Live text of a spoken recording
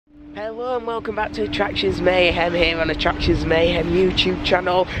Hello and welcome back to Attractions Mayhem here on Attractions Mayhem YouTube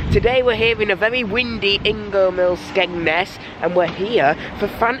channel. Today we're here in a very windy Ingoldmells, Skegness, and we're here for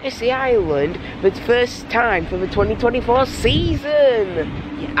Fantasy Island for the first time for the 2024 season.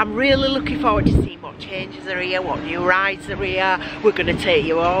 Yeah, I'm really looking forward to seeing what changes are here, what new rides are here. We're going to take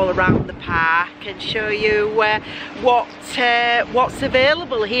you all around the park and show you what's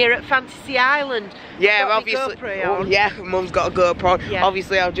available here at Fantasy Island. Yeah, obviously. Mum's got a GoPro. Yeah.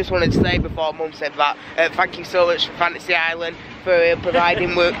 Obviously, I just wanted to say before Mum said that, thank you so much for Fantasy Island for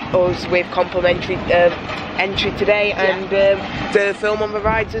providing us with complimentary entry today and to film on the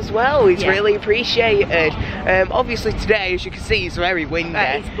rides as well. It's really appreciated. Obviously today, as you can see, it's very windy.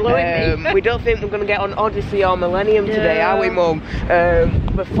 It's blowing me. We don't think we're going to get on Odyssey or Millennium today, are we, Mum?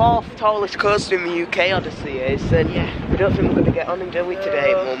 The fourth tallest coaster in the UK, Odyssey is, and we don't think we're going to get on and do it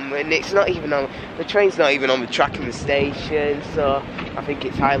today, Mum. And it's not even on, the train's not even on the track in the station, so I think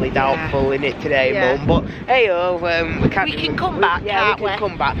it's highly doubtful in it today, Mum. But hey, we can come back, can't we?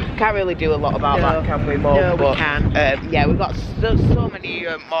 Come back. Can't really do a lot about that, can we, Mum? No, we can. Yeah, we've got so many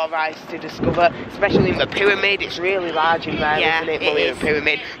more rides to discover, especially in the pyramid. It's really large in there, isn't it? The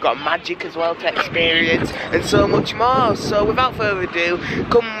pyramid. Got magic as well to experience, and so much more. So without further ado,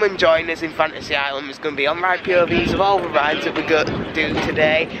 come and join us in Fantasy Island. It's going to be on-ride POVs of all the rides that we go do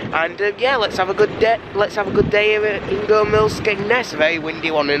today, and yeah, let's have a good day. Let's have a good day here at Ingoldmells, Skegness. A very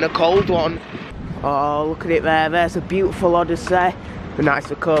windy one and a cold one. Oh, look at it there. There's a beautiful Odyssey. A nice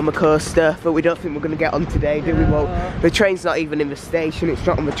Vekoma coaster, but we don't think we're going to get on today, do we? Well, the train's not even in the station. It's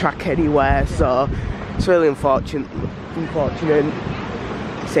not on the track anywhere, so it's really unfortunate.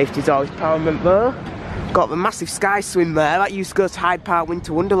 Safety's always paramount though. Got the massive sky swim there. That used to go to Hyde Park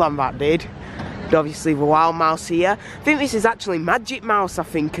Winter Wonderland, that did. And obviously the Wild Mouse here. I think this is actually Magic Mouse, I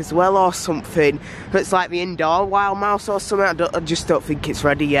think, as well, or something. But it's like the indoor Wild Mouse or something. I just don't think it's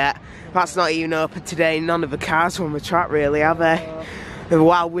ready yet. That's not even open today. None of the cars are on the track, really, are they? The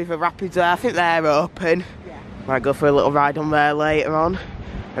Wild River Rapids there, I think they're open. Might go for a little ride on there later on.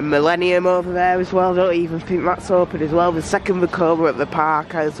 And Millennium over there as well. Don't even think that's open as well. The second Vekoma at the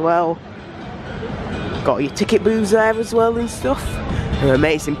park as well. Got your ticket booths there as well and stuff. An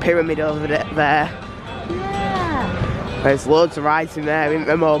amazing pyramid over there. Yeah. There's loads of rides in there, isn't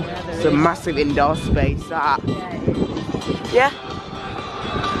there, Mum? It's a massive indoor space, that. Yeah.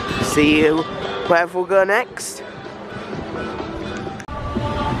 See you wherever we'll go next.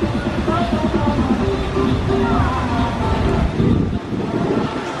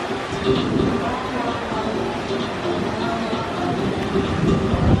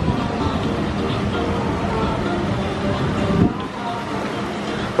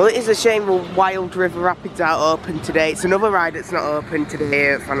 Well, it is a shame the Wild River Rapids aren't open today. It's another ride that's not open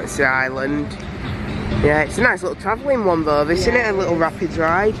today at Fantasy Island. Yeah, it's a nice little travelling one though, isn't it? A little rapids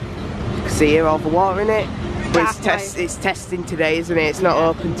ride. You can see here all the water in it. But it's testing today, isn't it? It's not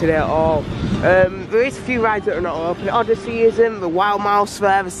open today at all. There is a few rides that are not open. Odyssey isn't, the Wild Mouse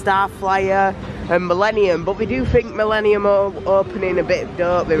there, the Starflyer, and Millennium. But we do think Millennium are opening a bit,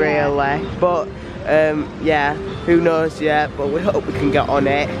 don't they, really? But yeah, who knows yet, but we hope we can get on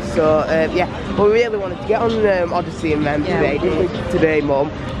it. So yeah, but we really wanted to get on Odyssey and them today, didn't we, today,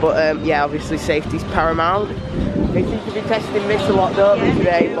 Mum? But yeah, obviously safety's paramount. They seem to be testing this a lot, don't they,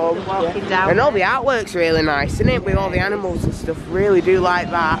 today, Mum? Yeah. And all the artwork's really nice, isn't it, with all the animals and stuff. Really do like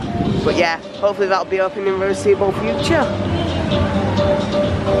that. But yeah, hopefully that'll be open in the foreseeable future.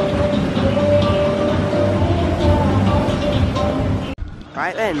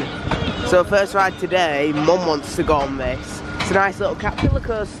 Right then. So first ride today, Mum wants to go on this. It's a nice little caterpillar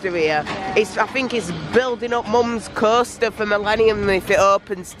coaster here. I think it's building up Mum's coaster for Millennium if it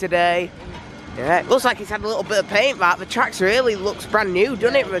opens today. Yeah, it looks like it's had a little bit of paint back. The track really looks brand new,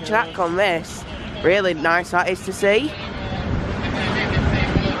 doesn't it, the track on this? Really nice that is to see.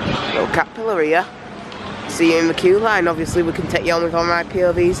 Little caterpillar here. See you in the queue line. Obviously we can take you on with on-ride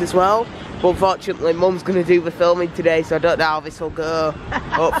POVs as well. But unfortunately, Mum's going to do the filming today, so I don't know how this will go.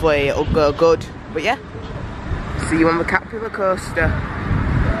 Hopefully it'll go good. But yeah, see you on the caterpillar coaster.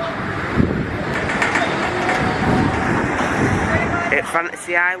 At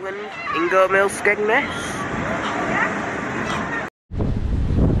Fantasy Island, Ingoldmells, Skegness.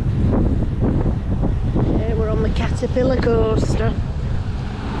 Yeah, we're on the caterpillar coaster.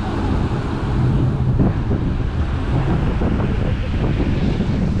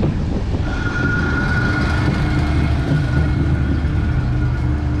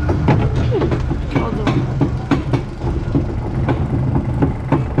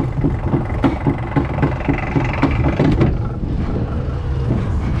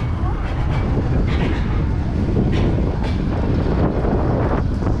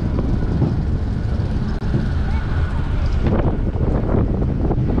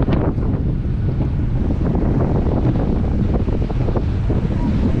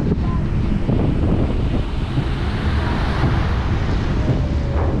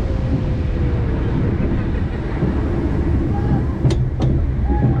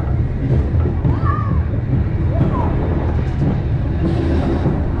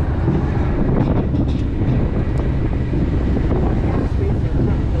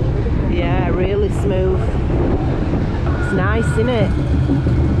 It's nice, isn't it?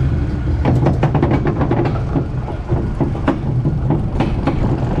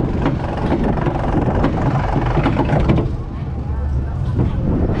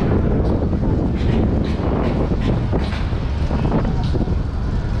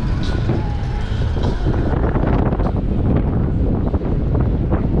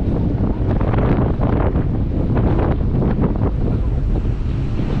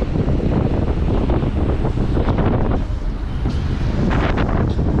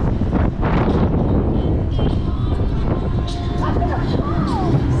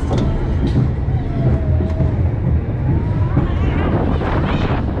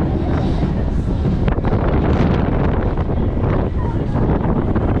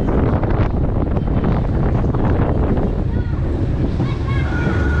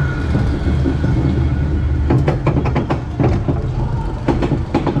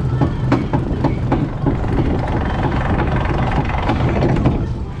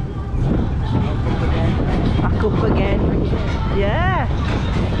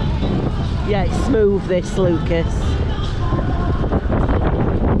 Yeah, it's smooth this, Lucas.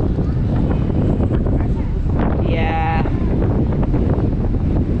 Yeah.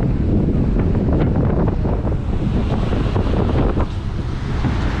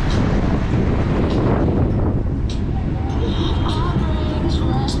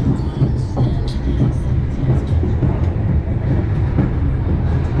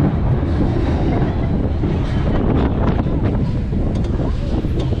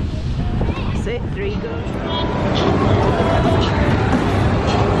 That's it, 3 goes.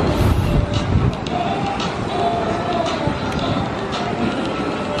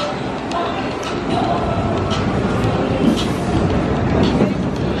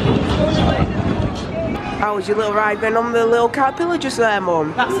 How was your little ride then on the little caterpillar just there,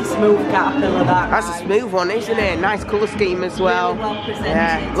 Mum? That's a smooth caterpillar, That's a smooth one, isn't it? Nice colour scheme as well. Really well presented.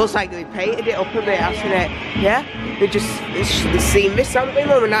 Yeah, looks like they painted it up a bit, hasn't it? Yeah, they've seen this, haven't they,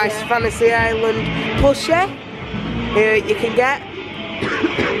 Mum? A nice Fantasy Island plushie here you can get.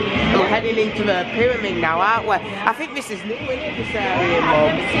 And we're heading into the pyramid now, aren't we? I think this is new, isn't it, this area,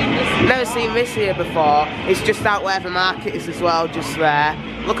 Mum? Never seen this here before. It's just out where the market is as well, just there.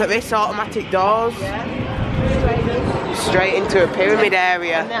 Look at this, automatic doors. Yeah. Straight into a pyramid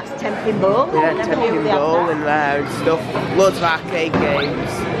area. And that's tempting bowling. Yeah, tempting bowling there and stuff. Loads of arcade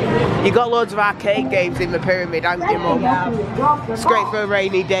games. You got loads of arcade games in the pyramid, haven't you, Mum? Yeah. It's great for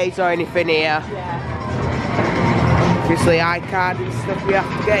rainy days or anything here. Yeah. Obviously iCard and stuff we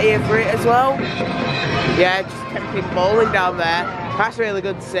have to get here for it as well. Yeah, just tempting bowling down there. That's really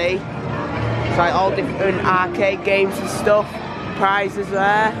good to see. It's like all different arcade games and stuff. Prizes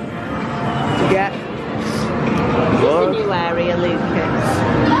there to get. It's a new area, Lucas.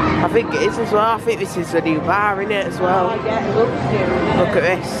 I think it is as well. I think this is a new bar, isn't it, as well? Oh, yeah, it looks new. Look at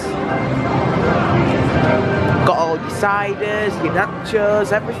this. Got all your ciders, your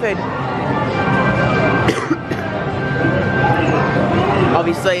nachos, everything.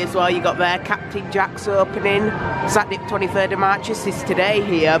 Obviously as well you got there Captain Jack's opening. Saturday 23rd of March, this is today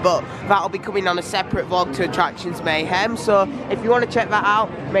here, but that'll be coming on a separate vlog to Attractions Mayhem. So if you want to check that out,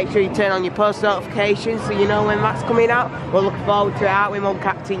 make sure you turn on your post notifications so you know when that's coming out. We're looking forward to it out with Mum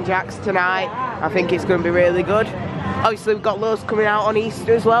Captain Jack's tonight. I think it's going to be really good. Obviously we've got loads coming out on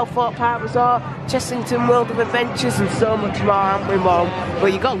Easter as well, Fort Park Resort, Chessington World of Adventures and so much more, haven't we, Mum?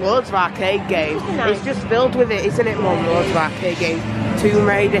 But you've got loads of arcade games. It's just filled with it, isn't it, Mum? Loads of arcade games. Tomb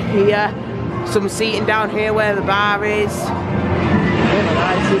Raider here, some seating down here where the bar is. Really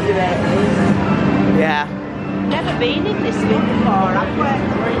nice, isn't it? Yeah. Never been in this bit before, have we?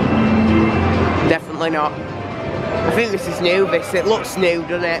 Definitely not. I think this is new, this. It looks new,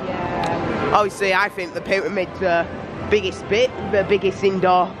 doesn't it? Yeah. Obviously, I think the pyramid's the biggest bit, the biggest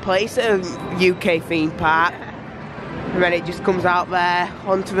indoor place at a UK theme park. And then it just comes out there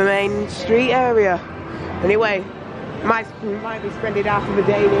onto the main street area. Anyway, we might be spending half of the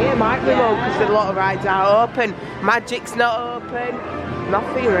day in here, might we, Mum? Because a lot of rides are open. Magic's not open.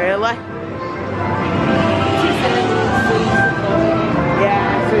 Nothing really.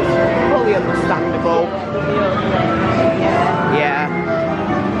 Yeah, so it's fully understandable. Yeah.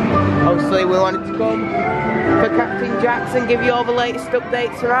 Obviously we wanted to come for Captain Jack's and give you all the latest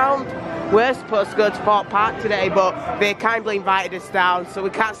updates around. We're supposed to go to Fort Park today, but they kindly invited us down, so we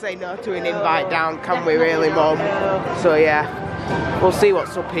can't say no to an invite down, can we really, Mum? So yeah, we'll see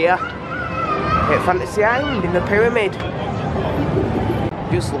what's up here at Fantasy Island in the pyramid.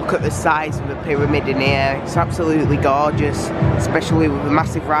 Just look at the size of the pyramid in here. It's absolutely gorgeous, especially with the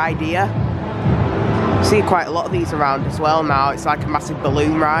massive ride here. See quite a lot of these around as well now. It's like a massive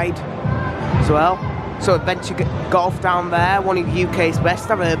balloon ride as well. So adventure golf down there, one of the UK's best,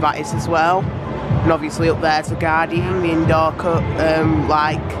 I've heard that is as well. And obviously up there's the Guardian, the indoor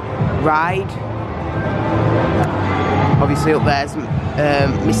like ride. Obviously up there's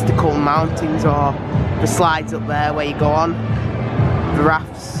Mystical Mountains, or the slides up there where you go on, the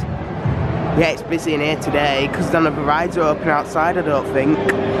rafts. Yeah, it's busy in here today because none of the rides are open outside, I don't think.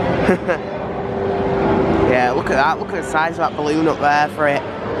 Yeah, look at that, look at the size of that balloon up there for it.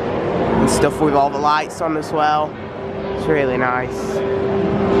 And stuff with all the lights on as well. It's really nice.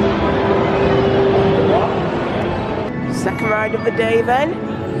 Second ride of the day then.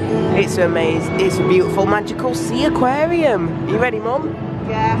 It's amazing. It's a beautiful magical sea aquarium. Are you ready, Mum?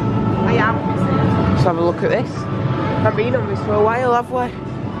 Yeah, I am. Let's have a look at this. I've been on this for a while, have we?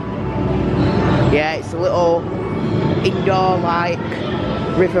 Yeah, it's a little indoor like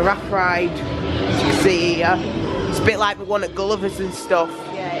river raft ride. As you can see here. It's a bit like the one at Gulliver's and stuff.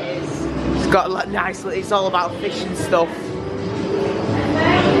 Yeah, it is. It's got a nice, it's all about fish and stuff.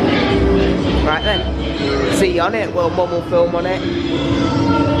 Right then, see you on it, well Mum will film on it.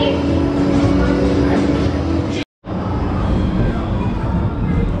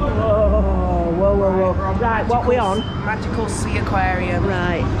 Whoa. Right, what we on? Magical sea aquarium.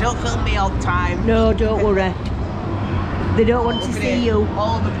 Right. Don't film me all the time. No, don't worry. They don't want to see you.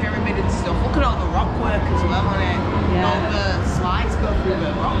 All the pyramid and stuff. Look at all the rock work as well on it. Yeah. All the slides go through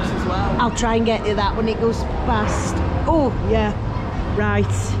the rocks as well. I'll try and get to that when it goes past. Oh, yeah. Right.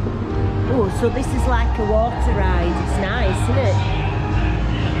 Oh, so this is like a water ride. It's nice, isn't it?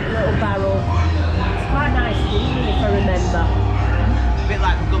 A little barrel. It's quite nice feeling if I remember. A bit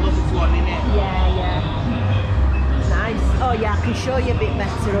like the Gulliver's one, isn't it? Yeah. Nice. Oh yeah, I can show you a bit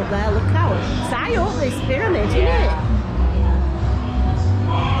better up there. Look how it's high up this pyramid, isn't it?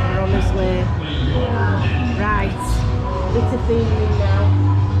 We're on this way. Right. Bit of feeling now.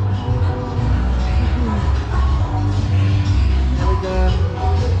 There we go.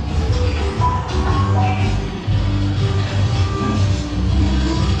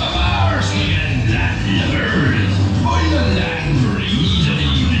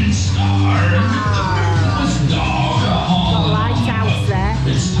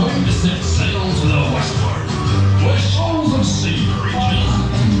 It's time to set sail to the westward, where shoals of sea creatures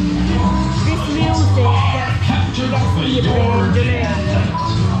This music captured for your your brain,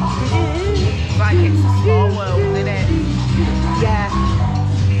 Like it's a small world, isn't it? yeah.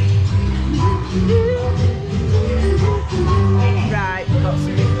 Right, we've got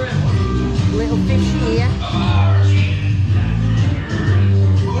some little fish here.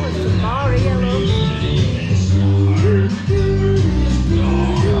 Oh, there's some more here, look.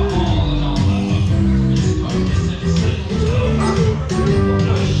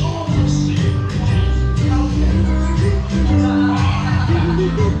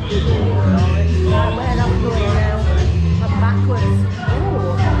 Where am I going now? I'm backwards.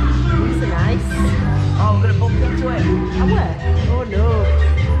 Oh, these are nice. Oh, we're going to bump into it. Oh, where? Oh no.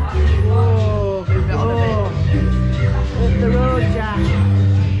 Move it on a bit. Up the road, Jack.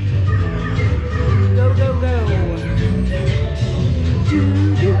 Go.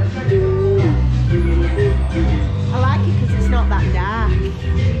 I like it because it's not that dark.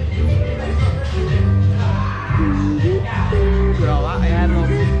 Look at all that air, Mum.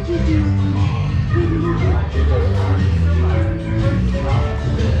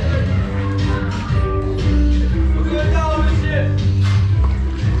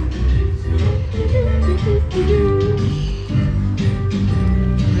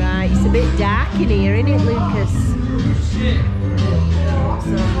 Right, it's a bit dark in here, isn't it, Lucas?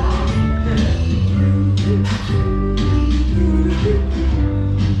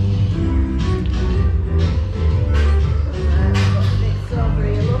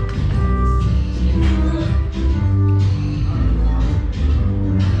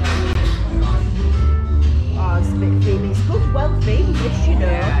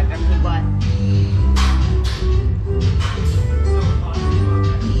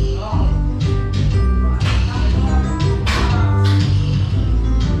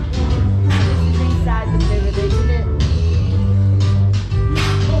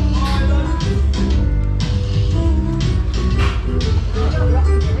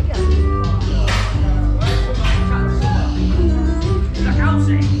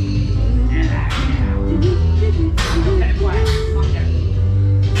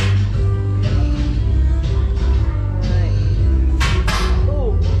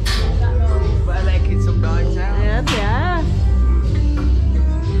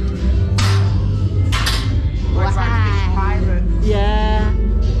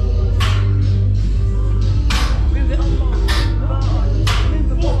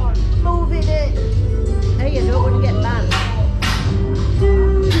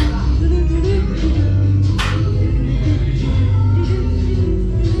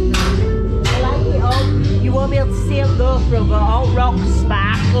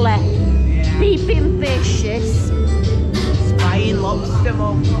 lovely. Peeping fishes. Spying lobster,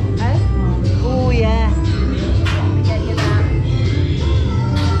 Mum. Oh yeah. Get you that.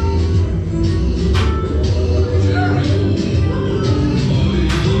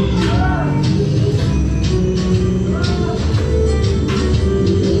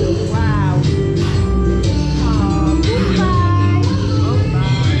 Wow. Oh, goodbye.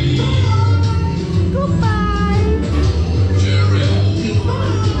 Goodbye. Goodbye.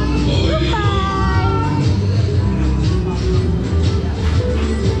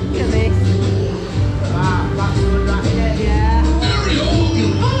 Look at this. That's good, that, isn't it? Yeah.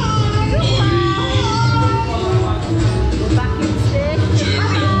 We're back in station.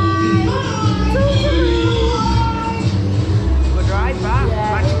 Good ride back.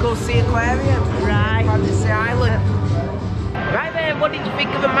 Yeah. Magical Sea Aquarium. Right. Fantasy Island. Right then, what did you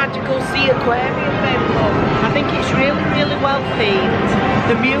think of the Magical Sea Aquarium then, Mum? I think it's really, really well themed.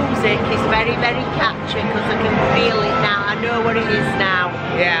 The music is very, very catchy because I can feel it now. I know what it is now.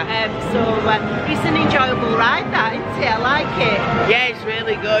 Yeah. So it's an enjoyable ride, that, isn't it? I like it. Yeah, it's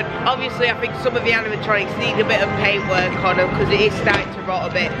really good. Obviously, I think some of the animatronics need a bit of paintwork on them because it is starting to rot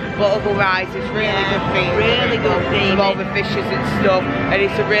a bit. But otherwise, it's really good theme. Really good theme. With all the fishes and stuff, and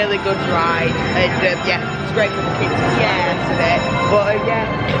it's a really good ride. And yeah, it's great for the kids to experience today. But yeah,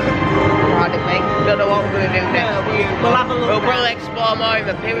 pardon me. Don't know what we're going to do next. We'll have a look. We'll probably explore more in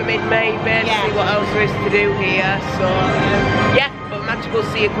the pyramid, maybe, Yeah. see what else there is to do here. So yeah. But Magical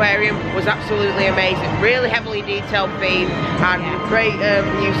Sea Aquarium was absolutely amazing. Really heavily detailed theme and great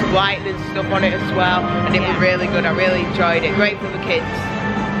use of lighting and stuff on it as well. And it was really good. I really enjoyed it. Great for the kids.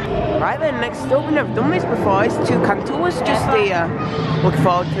 Right then, next up, we've never done this before. It's Toucan Tours just here. Looking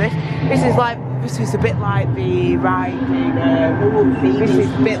forward to this. This is a bit like the ride in, this is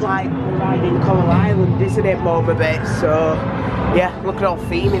a bit like the ride in Coral Island, isn't it, Mum, a bit? So yeah, look at all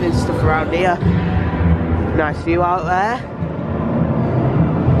theming and stuff around here. Nice view out there.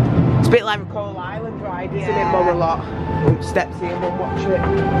 It's a bit like a Coral Island ride, isn't it, Mum, a lot? Steps here, Mum, watch it.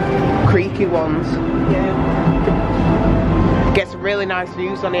 Creaky ones. Yeah. Get some really nice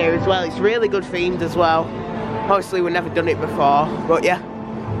views on here as well. It's really good themed as well. Obviously, we've never done it before, but yeah.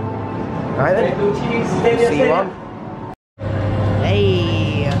 Right then, see you on.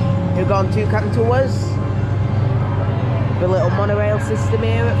 Hey, you've gone Toucan Tours. The little monorail system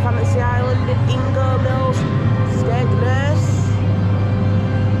here at Fantasy Island at Ingoldmells. Skegness.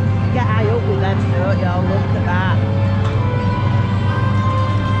 Get high up with them, don't you? Look at that.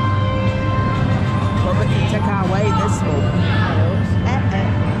 Well, we can take our way this one.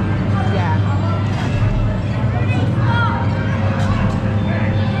 Yeah.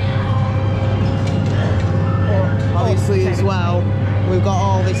 Obviously as well, we've got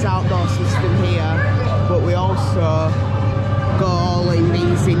all this outdoor system here, but we also got all in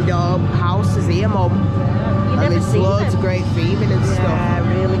these indoor houses here, Mum. And there's loads of great theming and stuff. Yeah,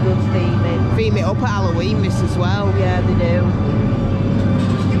 really good theming. Theme it up at Halloween this as well. Yeah, they do.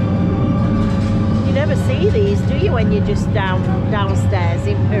 You never see these, do you, when you're just downstairs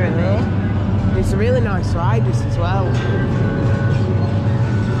in Pyramid? It's a really nice ride this as well.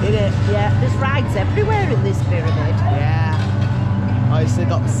 Isn't it? Yeah, there's rides everywhere in this Pyramid. Yeah. Obviously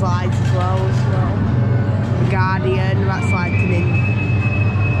got the slides as well. The Guardian, that's like an in.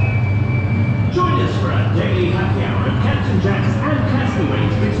 Join us for our daily happy hour at Captain Jack's and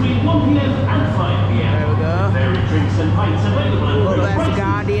Castaways between 1 PM and 5 PM. There we go. There are drinks and pints available at Look, real there's the prices.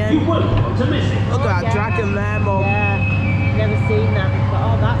 Guardian. You won't want to miss it. Look at that dragon there, Mum. Yeah, never seen that before.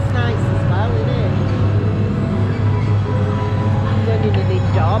 Oh, that's nice as well, isn't it? I'm going in an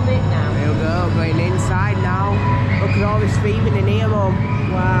indoor bit now. There we go, going inside now. Look at all this theming in here, Mum.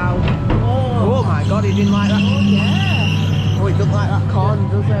 Wow. Oh my god, he didn't like that. Oh, yeah. Oh, he doesn't like that corn,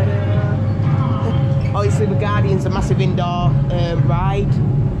 does he? Obviously, the Guardian's a massive indoor ride.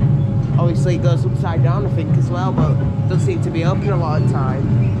 Obviously, it goes upside down, I think, as well, but does seem to be open a lot of the time.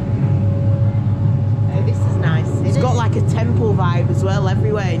 Oh, this is nice. It's got like a temple vibe as well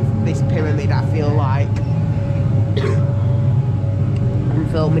everywhere in this pyramid, I feel like. And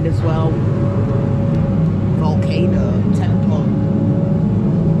filming as well. Volcano, temple.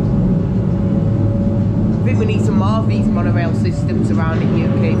 I think we need some more of these monorail systems around in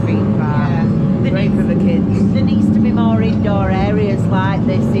UK theme park. Yeah. Great for the kids. There needs to be more indoor areas like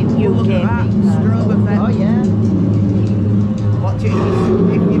this in UK. Look at that, strobe effect. Oh yeah. Watch it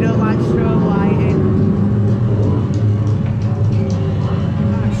if you don't like strobe lighting.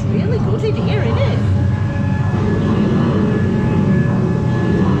 Oh, it's really good in here, isn't it?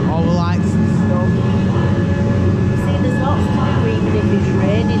 All the lights and stuff. See, there's lots to do even if it's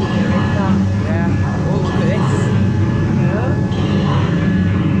raining here, isn't there? Yeah. Oh, look at this.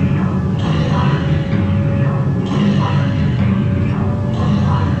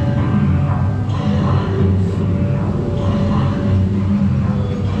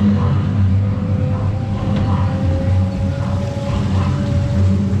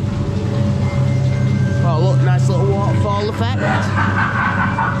 effect.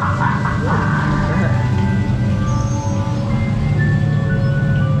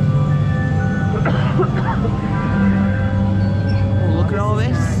 Oh, look at all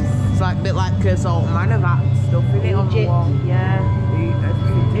this. It's like a bit like Salt Manor, that stuff in it on the wall. Yeah.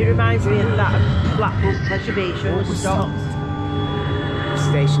 It reminds me of that Blackpool Pleasure Beach. Oh, we stopped. The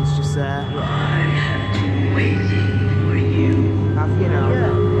station's just there. Have you now?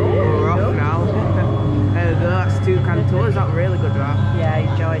 Yeah. We're off now. There we go, that's 2 Cantours, that's really good, right? Yeah, I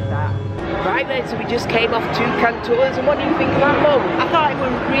enjoyed that. Right then, so we just came off 2 Cantours, and what do you think of that, Mum? I thought it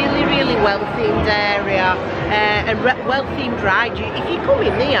was really, really well-themed area and well-themed ride. If you come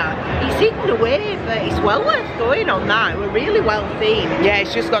in there, it's hidden away, but it's well worth going on that. We're really well-themed. Yeah,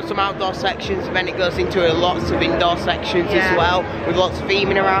 it's just got some outdoor sections, and then it goes into lots of indoor sections as well, with lots of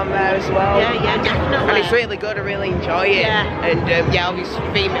theming around there as well. Yeah, yeah, definitely. And it's really good, I really enjoy it. Yeah. And yeah, obviously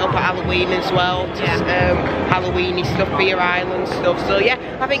theme it up at Halloween as well, just Halloweeny stuff, Beer Island stuff. So yeah,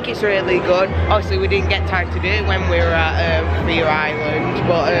 I think it's really good. Obviously we didn't get time to do it when we were at Beer Island,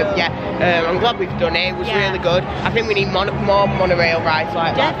 but I'm glad we've done it. It was really good. I think we need more monorail rides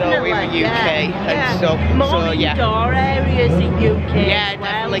like that, don't we, in the UK and stuff. More indoor areas in UK. Yeah,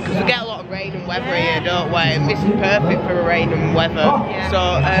 definitely, because we get a lot of rain and weather here, don't we? And this is perfect for rain and weather.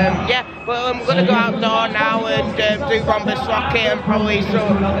 So yeah, but we're gonna go outdoor now and do Rhombus Rocket and probably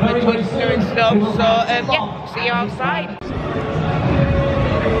some of the Twister and stuff. So yeah, see you outside.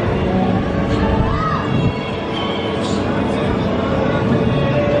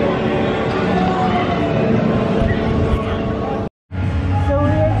 So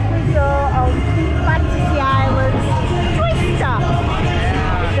here we go on Fantasy Island Twister.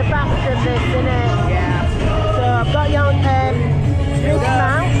 It's the back of this, isn't it? Yeah. So I've got you on Mickey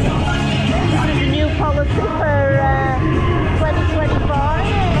Mouse. This is a new policy for 2024.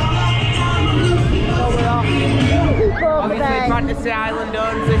 So we're off. Obviously Fantasy Island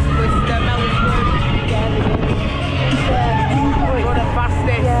owns this Twister. Mel's good. Yeah, they do. We're going the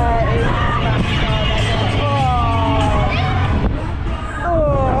fastest. Yeah, it is fast.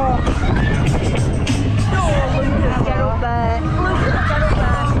 Oh, Lucas, get up there. Lucas, get up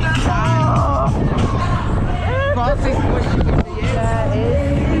there. Fastest pushing in the year. Yeah, it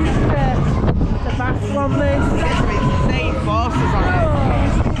is. It's a fast one, this. Get some insane forces on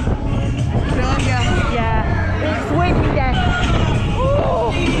it. Don't you? Yeah, it's windy.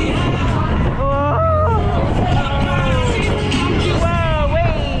 Oh.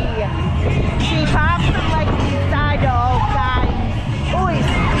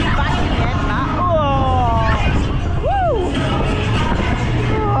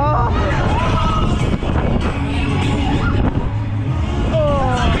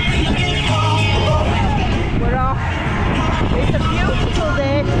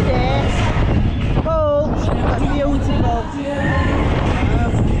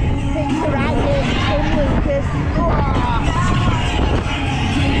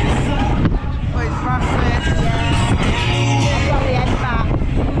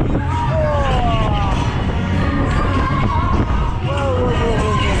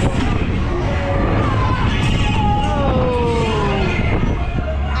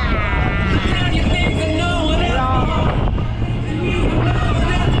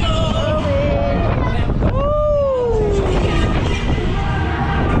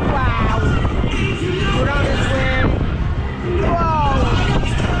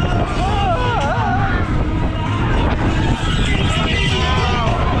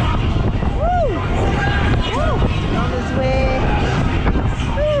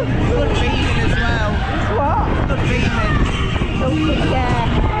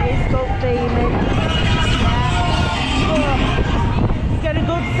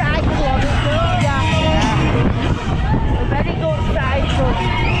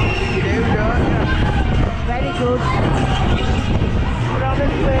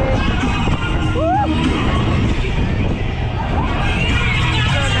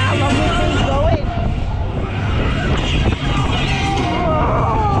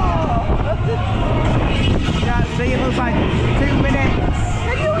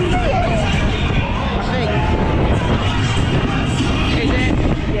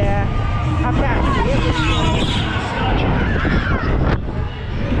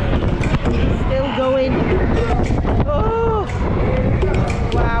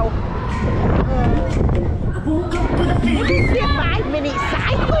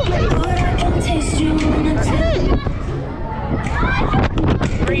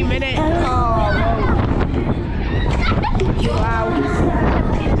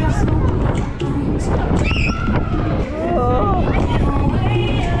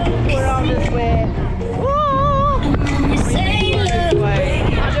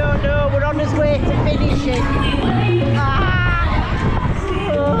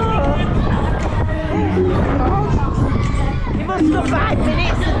 5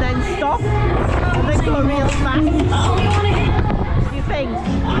 minutes and then stop and then go real fast. Do you think?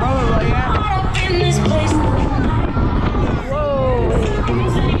 Probably, yeah.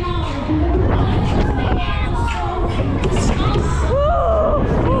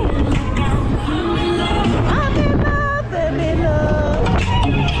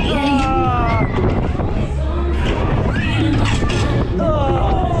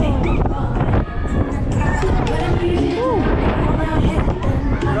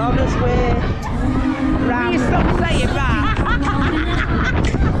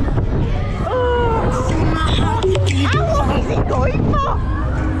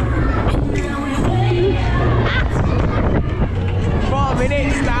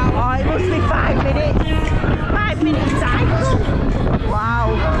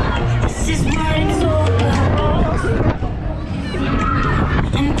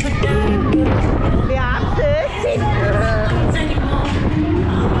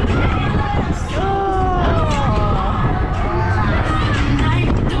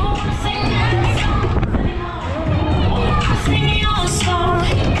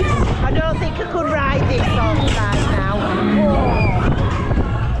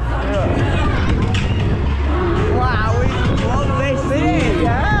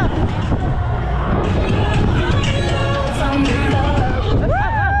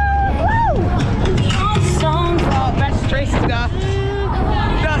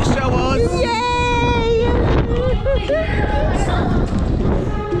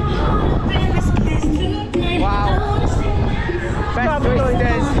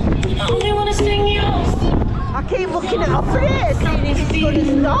 I keep looking up at it, seeing if it's going to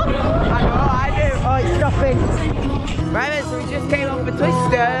stop. I know, I do. Oh, it's stopping. Right then, so we just came off the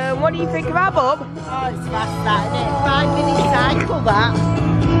Twister. What do you think of that, Bob? Oh, it's fast, that, isn't it? 5 minute cycle, that.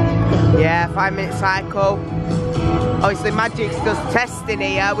 Yeah, 5 minute cycle. Obviously, Magic's just testing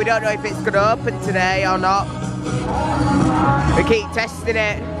here. We don't know if it's going to open today or not. We keep testing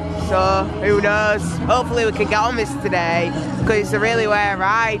it, so who knows? Hopefully we can get on this today, because it's a really rare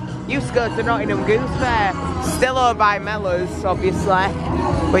ride. Used to go to Nottingham Goose Fair, still owned by Mellors, obviously.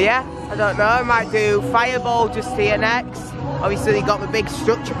 But yeah, I don't know, I might do Fireball just here next. Obviously they got the big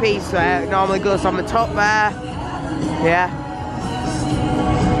structure piece there, it normally goes on the top there. Yeah.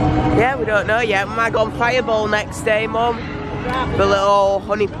 Yeah, we don't know yet. We might go on Fireball next day, Mum. The little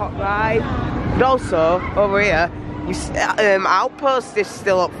honey pot ride. But also, over here, Outpost is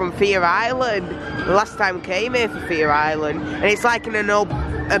still up from Fantasay Island. The last time we came here for Fantasy Island. And it's like in an old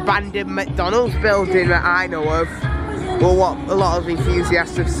abandoned McDonald's building that I know of. Well, what a lot of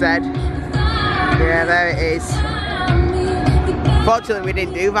enthusiasts have said. Yeah, there it is. Fortunately, we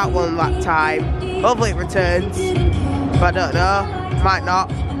didn't do that one that time. Hopefully it returns. But I don't know. Might not.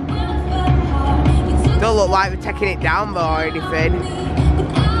 Don't look like we're taking it down though or anything.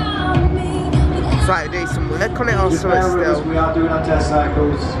 It's like we're doing some work on it or something still. We are doing our test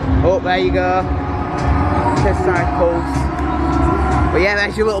cycles. Oh, there you go. Test cycles. But yeah,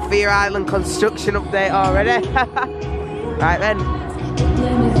 there's your little Fantasy Island construction update already. Right then.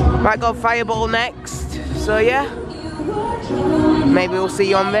 Might go Fireball next. So yeah. Maybe we'll see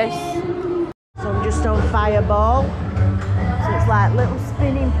you on this. So I'm just on Fireball. So it's like little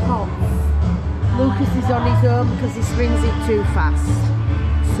spinning pots. Lucas is on his own because he springs it too fast.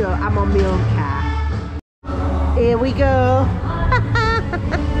 So I'm on my own car. Here we go.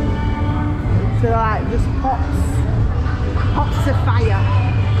 So like just pots of fire.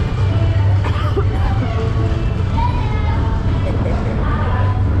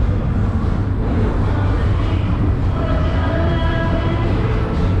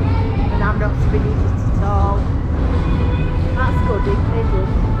 And I'm not spinning it at all. That's good, isn't it?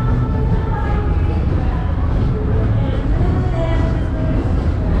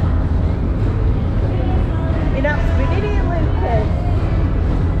 You're not spinning it, Lucas.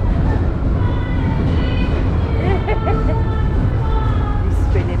 He's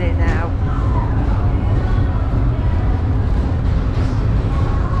spinning it now.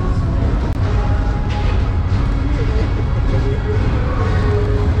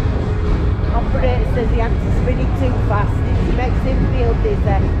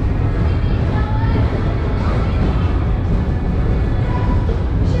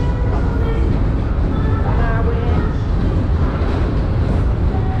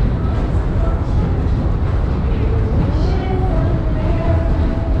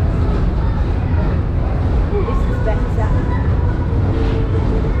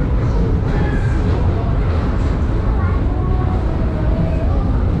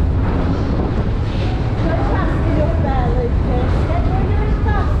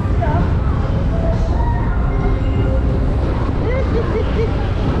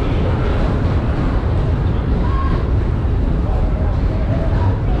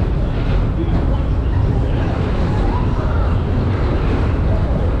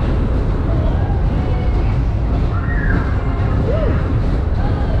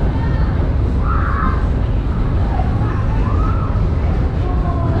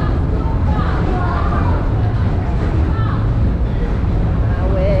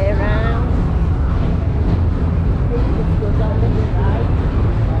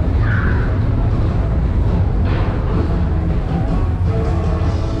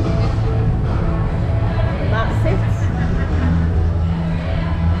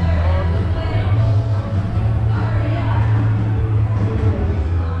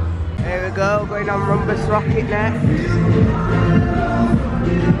 There we go, going on Rumbus Rocket next.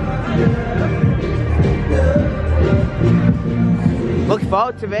 Looking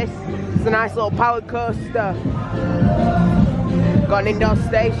forward to this. It's a nice little powered coaster. Got an indoor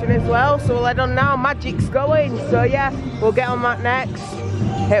station as well, so we'll head on now. Magic's going, so yeah, we'll get on that next.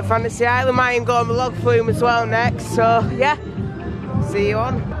 Hit Fantasy Island, might even go on the log flume as well next, so yeah, see you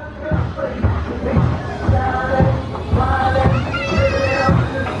on.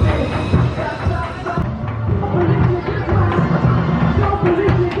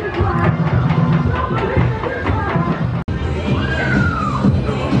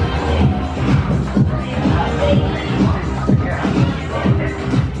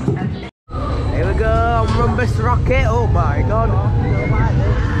 Rumbus Rocket, oh my god.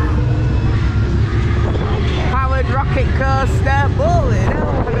 Powered rocket coaster, bullet,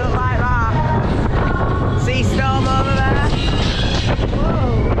 oh, I don't like that. Sea storm over there.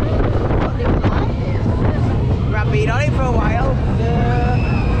 Whoa. I've been on it for a while.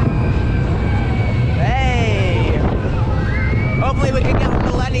 Hey. Hopefully we can get the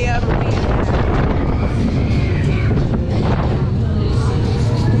Millennium.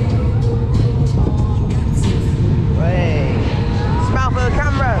 Smile for the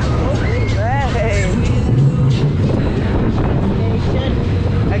camera. Hey.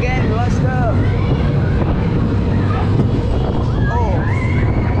 Again, let's go. Oh.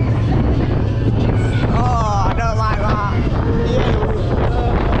 Oh, I don't like that.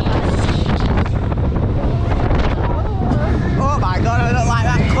 Oh my god, I don't like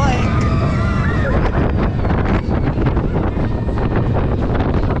that click.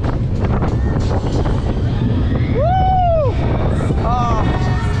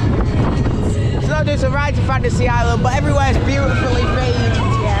 There's a ride to Fantasy Island, but everywhere's beautifully themed.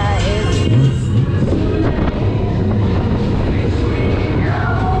 Yeah, it is.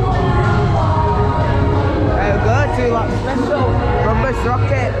 There we go, 2 laps special. Rumbus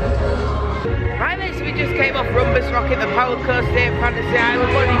Rocket. Right then, so we just came off Rumbus Rocket, the power coaster at Fantasy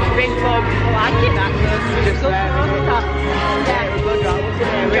Island. What did you think, Bob? I like it, that coaster. Just yeah, it was good, right, wasn't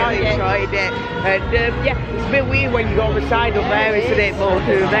it? I really enjoyed it. And yeah, it's a bit weird when you go on the side up there, isn't it? But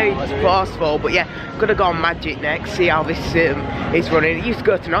very forceful. But yeah, gonna go on Magic next, see how this is running. It used to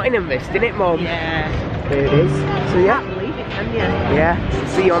go to Nottingham, this, didn't it, Mum? Yeah. There it is. So yeah. Can't believe it, can you? Yeah,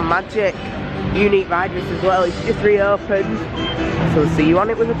 see you on Magic. Unique ride this as well, it's just reopened. So we'll see you on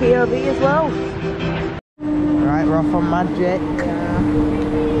it with a POV as well. Right, we're off on Magic.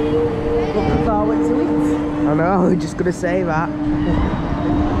 Looking forward to it. I know, we're just gonna say that.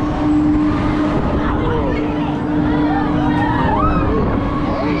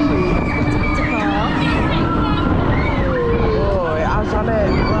 Oh, it has on it.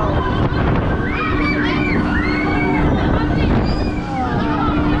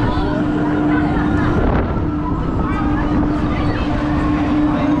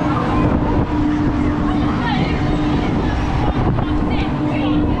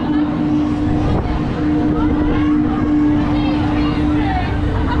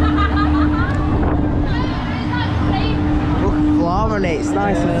 It's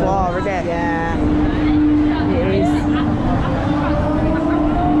nice and far, isn't it? Yeah, it is.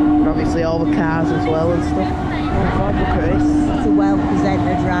 And obviously all the cars as well and stuff. Oh God, look at this. It's a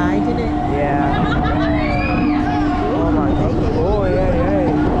well-presented ride, isn't it? Yeah. Oh my God. Oh yeah,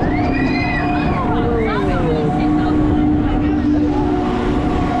 yeah.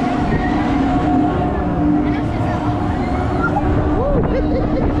 Oh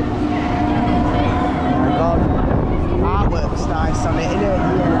my God. Artwork's nice on it, isn't it?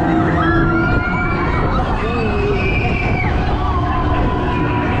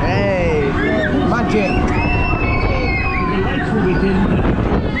 Hey, Magic.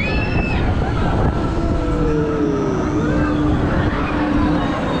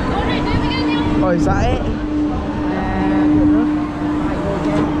 Oh, is that it?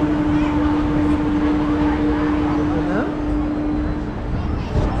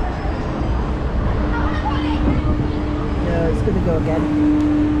 It's going to go again.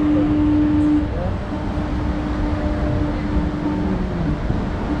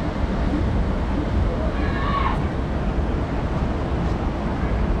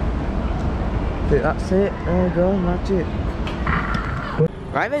 I think that's it. There we go, Magic.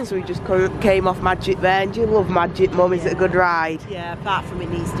 Right then, so we just came off Magic there. And do you love Magic, Mum? Is it a good ride? Yeah, apart from it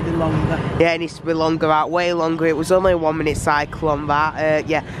needs to be longer. Yeah, it needs to be longer out, way longer. It was only a 1 minute cycle on that.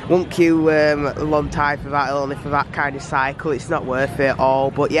 Yeah, won't queue a long time for that, only for that kind of cycle. It's not worth it at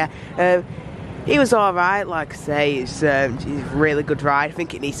all. But yeah, He was alright, like I say, it's a really good ride. I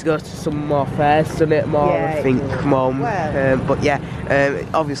think it needs to go to some more fairs, doesn't it, Mom? Yeah, I think, Mum. Well. But yeah,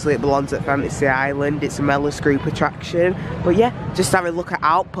 obviously it belongs at Fantasy Island. It's a Mellors Group attraction. But yeah, just having a look at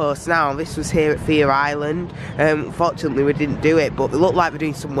Outpost now. This was here at Fear Island. Unfortunately, we didn't do it, but it looked like we're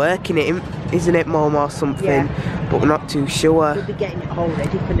doing some work in it, isn't it, Mum, or something? Yeah. But we're not too sure. We'll be getting it all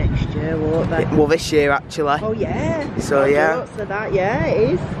ready for next year, won't they? Well, this year, actually. Oh, yeah. So, yeah. So that, yeah,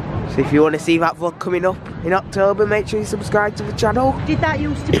 it is. So if you want to see that vlog coming up in October, make sure you subscribe to the channel. Did that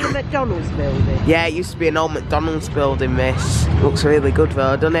used to be a McDonald's building? Yeah, it used to be an old McDonald's building, this. Looks really good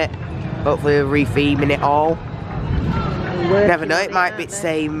though, doesn't it? Hopefully we're re-theming it all. Never know, it might be the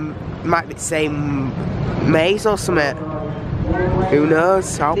same maze or something. Who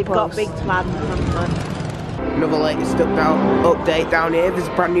knows? They've got big plans, haven't they? Another latest update down here. There's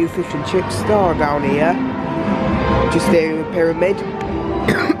a brand new fish and chip store down here. Just there in the pyramid.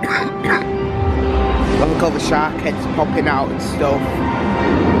 Look, all the shark heads popping out and stuff.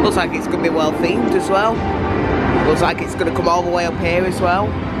 Looks like it's going to be well themed as well. Looks like it's going to come all the way up here as well.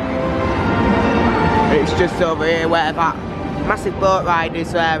 And it's just over here where that massive boat ride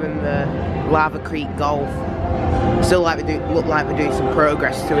is there and the Lava Creek Golf. Still like look like we're doing some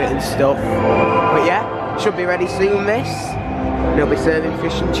progress to it and stuff. But yeah, should be ready soon this. They'll be serving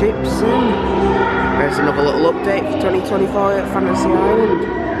fish and chips soon. There's another little update for 2024 at Fantasy Island.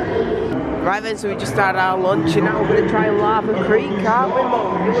 Right then, so we just had our lunch and now we're going to try Lava Creek, aren't we,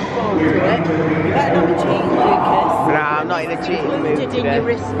 Mum? You look forward to it. You better not be cheating, Lucas. Nah, I'm not in a cheating mood Included in your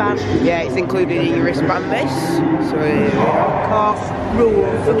wristband. Yeah, it's included in your wristband, this. So here we are. Course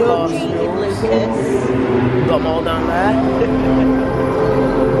rules. Of No course cheating, rules. Lucas. Got them all down there.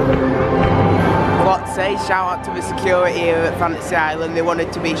 What to say, shout out to the security here at Fantasy Island. They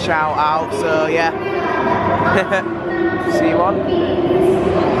wanted to be shout out, so yeah. See you on.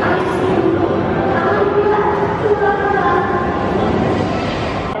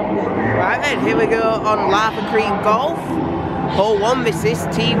 Right then, here we go on Lava Creek Golf. Hole 1, this is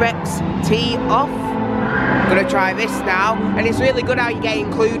T-Rex tee off. Gonna try this now, and it's really good how you get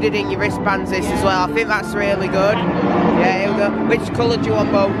included in your wristbands this as well. I think that's really good. Yeah, here we go. Which colour do you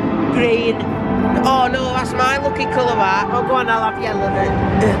want, Bo? Green. Oh no, that's my lucky colour, that. Oh, go on, I'll have yellow then.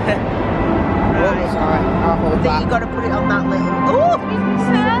 Right. Oh, sorry, I'll hold I think that. you've got to put it on that little... Oh,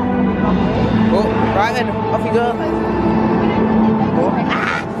 Oh, right then, off you go.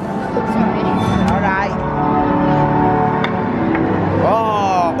 Alright.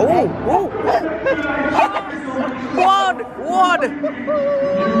 Oh, oh. One.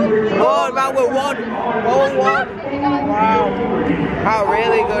 Oh, that were one. Oh, one. Wow. How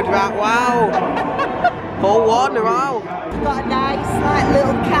really good that. Wow. Oh, one. Wow. I've got a nice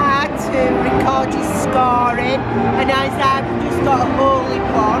little card to record your scoring, and as I've just got a hole in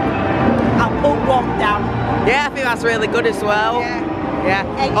one, I'll put one down. Yeah, I think that's really good as well. Yeah.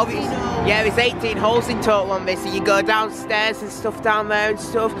 18 Obviously. holes. Yeah, there's 18 holes in total on this, so you go downstairs and stuff down there and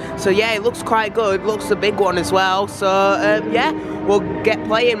stuff. So yeah, it looks quite good. Looks a big one as well. So yeah, we'll get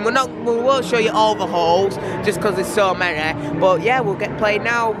playing. We won't show you all the holes just because there's so many. But yeah, we'll get playing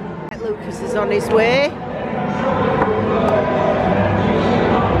now. Lucas is on his way.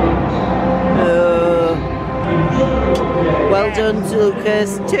 Well done,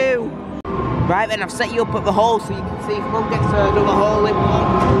 Lucas. 2. Right then, I've set you up at the hole so you can see if Mum gets another hole in one.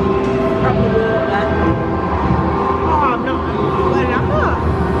 Oh, I'm not. Where am I?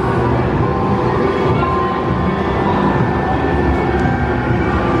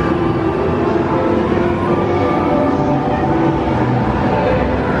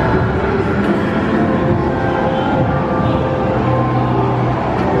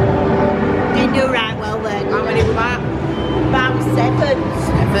 Didn't do right well then. How many were that? About 7.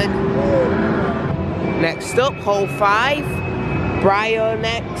 7. Next up, hole 5.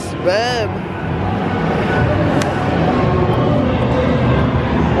 Bryonex Verb.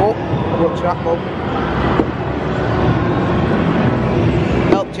 Oh, watch that, Mum.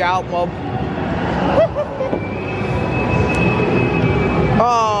 Helped you out, Mum.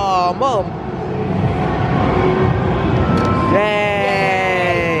 Oh, Mum.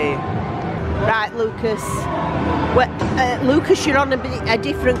 Yay! Right, Lucas. Well, Lucas, you're on a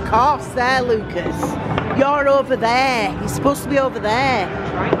different course there, Lucas. You're over there. You're supposed to be over there.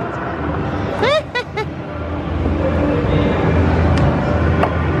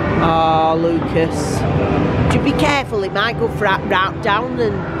 Oh, Lucas. Do be careful, it might go right down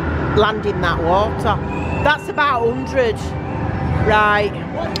and land in that water. That's about 100. Right,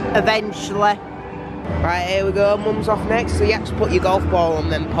 eventually. Right, here we go. Mum's off next, so you have to put your golf ball on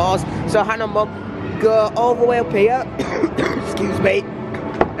then pause. So hang on, Mum. Go all the way up here. Excuse me.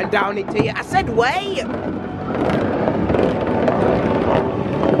 and down it to you. I said wait.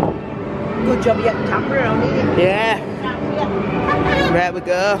 Good job you had the camera on it. Yeah. There we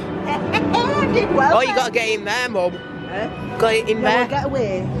go. Did well. Oh, you got to get in there, Mum. Got it in No, there. get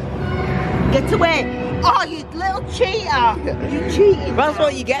away. Get away. Oh, you little cheater. You cheating. That's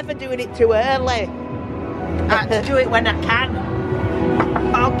what you get for doing it too early. I have to do it when I can.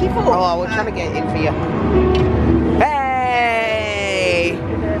 I'll give up. Oh, I was trying to get it in for you. Hey!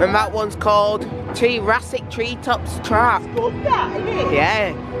 And that one's called Jurassic Treetops Trap. Good, that, isn't it?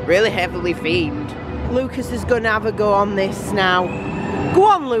 Yeah, really heavily themed. Lucas is going to have a go on this now. Go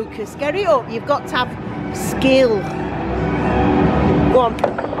on, Lucas, get it up. You've got to have skill. Go on.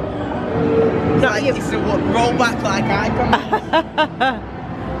 Not Like you. it's a roll back like I can.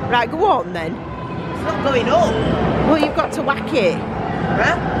 Right, go on then. It's not going up. Well, you've got to whack it.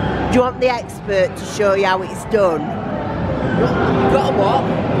 Huh? Do you want the expert to show you how it's done? You got a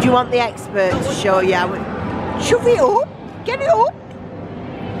what? Do you want the expert to show you how it... Shove it up. Get it up.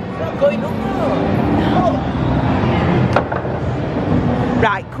 It's not going up.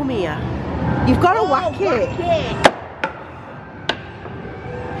 Right, come here. You've got to whack it.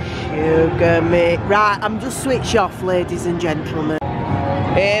 Sugar me. Right, I'm just switch off, ladies and gentlemen.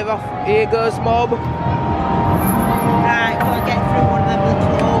 Here goes Mum. Right, gotta get through one of them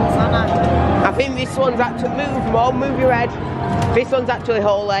little holes, Anna. I think this one's actually... Move, Mum, move your head. This one's actually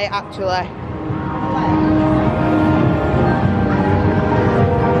hole 8, actually.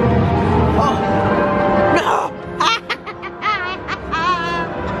 Oh. No!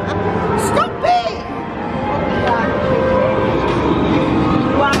 Stop it!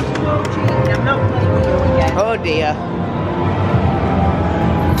 You are so cheating. I'm not playing with you again. Oh dear.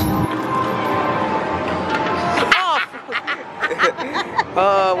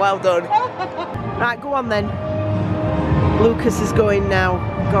 Oh, well done. Right, go on then. Lucas is going now.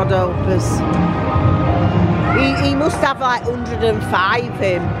 God help us. He must have like 105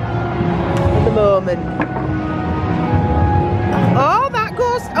 him at the moment. Oh, that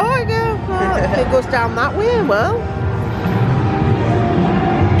goes. Oh, it goes down that way. Well,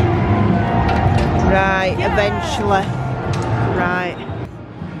 right. Yeah. Eventually. Right.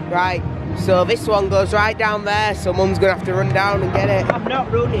 Right. So this one goes right down there, so Mum's going to have to run down and get it. I'm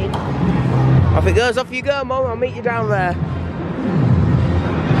not running. Off it goes, off you go, Mum, I'll meet you down there.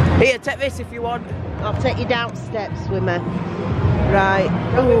 Here, take this if you want. I'll take you down steps with me. Right.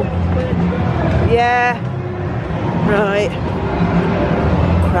 Oh. Yeah. Right.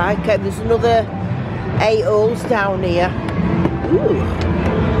 Crikey, there's another 8 holes down here. Ooh.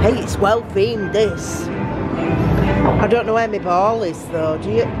 Hey, it's well themed, this. I don't know where my ball is though, do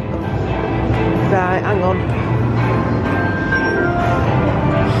you? Right, hang on.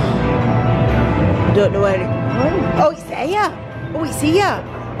 Don't know where it... Oh, it's here. Oh, it's here.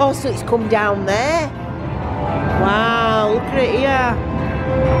 Oh, so it's come down there. Wow, look at it here.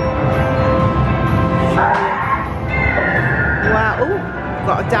 Wow, oh,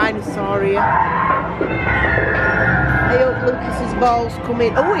 got a dinosaur here. I hope Lucas's ball's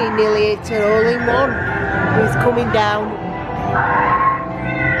coming. Oh, he nearly hit an all-in-one. He's coming down.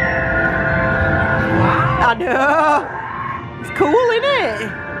 I know. It's cool, isn't it?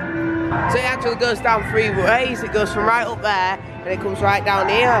 So it actually goes down 3 ways. It goes from right up there and it comes right down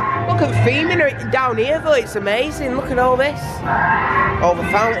here. Look at theming down here though, it's amazing. Look at all this. All the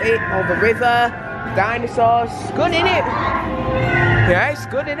fountain, all the river, dinosaurs. It's good, isn't it? Yeah, it's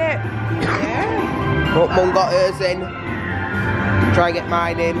good, isn't it? Yeah. But Mum got hers in. Try and get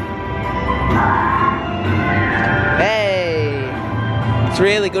mine in. Hey. It's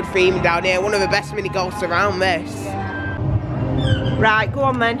really good theming down here. One of the best mini golfs around this. Right, go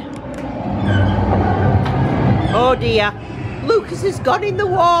on then. Oh dear. Lucas has gone in the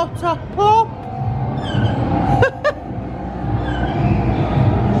water. Pop.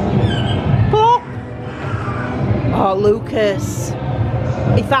 Pop. Oh, Lucas.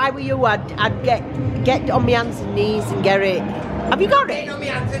 If I were you, I'd get on my hands and knees and get it. Have you got it? Get on my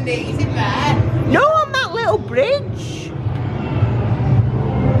hands and knees in there. No, on that little bridge.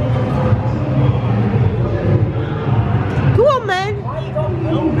 Go on, man.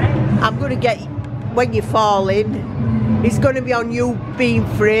 I'm going to get, when you fall in, it's going to be on you being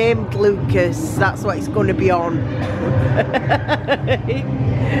framed, Lucas. That's what it's going to be on.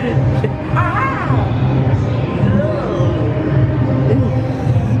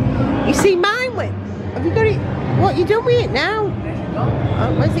 You see mine went? Have you got it? What you doing with it now?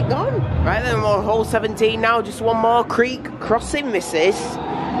 Where's it gone? Right then, we're on hole 17 now. Just one more creek crossing, this is.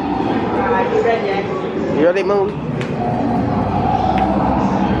 Right, you ready? You ready, Mum?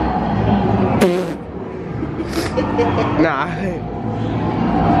 Nah.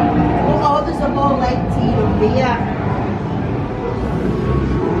 Oh, there's a whole 18 over here.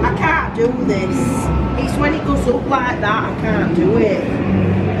 I can't do this. It's when it goes up like that, I can't do it.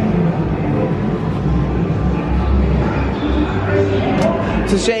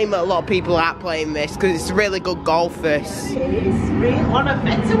 It's a shame that a lot of people aren't playing this because it's a really good golf this. It is really one of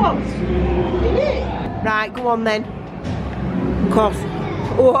better ones, isn't it? Right, go on then. Of course.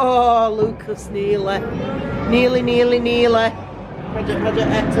 Oh, Lucas, nearly. Nearly.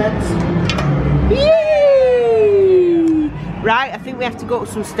 Right, I think we have to go up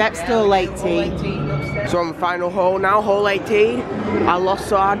some steps to hole 18. So on the final hole now, hole 18,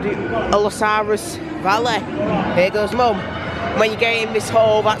 Allosaurus Valley. Here goes Mum. When you get in this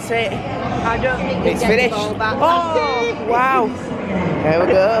hole, that's it. I don't think it's finished. Oh, wow. There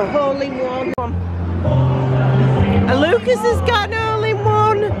we go. Hole in one. And Lucas has got an hole in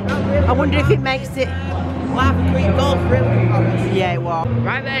one. I wonder if it makes it. Lava Creek Golf, really good. Yeah, it was.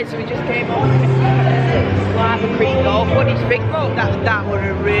 Right there, so we just came on Lava Creek Golf. What did you think, Mum? That was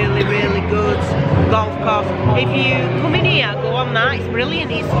a really good golf course. If you come in here, go on that. It's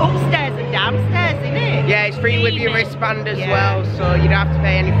brilliant. It's upstairs and downstairs, isn't it? Yeah, it's free with your wristband as well, so you don't have to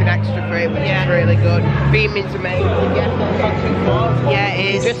pay anything extra for it, which is really good. Theming's amazing. Yeah,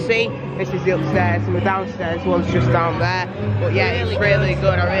 it is. Just see, this is the upstairs, and the downstairs one's just down there. But yeah, it's really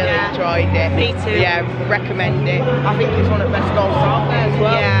good. I really enjoyed it. Me too. Yeah, recommend it. I think it's one of the best golfs out there as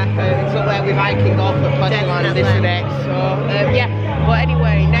well. Yeah. It's up there with hiking golf at Pleasureland, isn't it? So yeah. But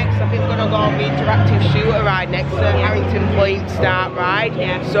anyway, next I think we're gonna go on the interactive shooter ride next to Harrington Point Start ride.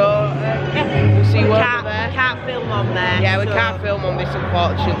 Yeah. So yeah, we'll see you over there. Can't film on there. Yeah, we can't film on this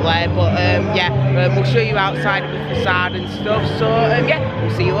unfortunately, but we'll show you outside of the facade and stuff. So yeah,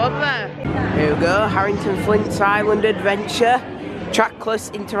 we'll see you over there. Here we go, Harrington Flint's Island Adventure. Trackless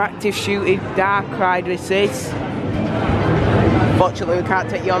interactive shooting dark ride this is. Fortunately we can't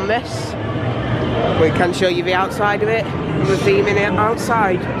take you on this. We can show you the outside of it. The theme in it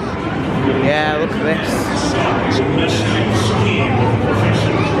outside. Yeah, look at this.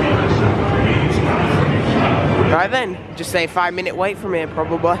 Right then, just say 5-minute wait from here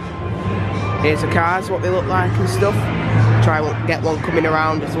probably. Here's the cars, what they look like and stuff. Try and get one coming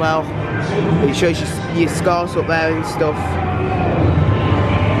around as well. It shows you your scores up there and stuff.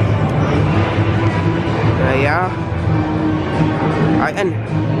 There you are. Right then.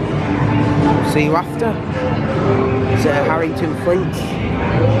 See you after. It's Harrington Flint.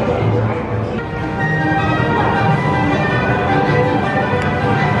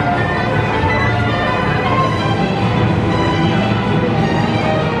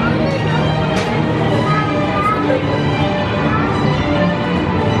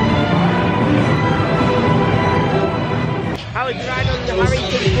 How was the ride on the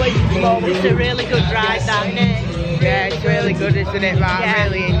Harrington Flint? It's a really good ride, that, isn't it? Yeah, it's really good, isn't it? Right? Yeah. I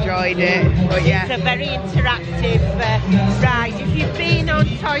really enjoyed it. But yeah. It's a very interactive ride. If you've been on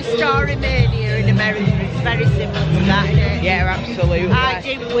Toy Story Mania in America, it's very similar to that, isn't it? Yeah, absolutely. I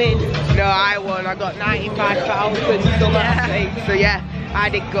didn't win. No, I won. I got 95,000 still, I think. So yeah, I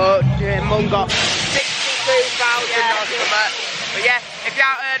did good. Mum got 63,000 or something. But yeah, if you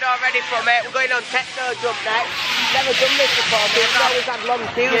haven't heard already from it, we're going on Techno Jump next. Never done this before, but we've always had long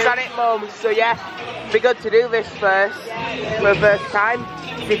queues on it, Mum. So yeah, be good to do this first, for the first time.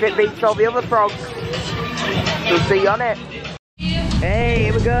 See if it beats all the other frogs. We'll see you on it. Hey,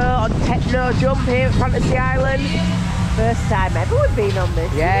 here we go on Techno Jump here at Fantasy Island. First time ever we've been on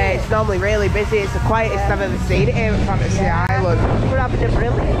this. Yeah, it's normally really busy. It's the quietest I've ever seen it here at Fantasy Island. We're having a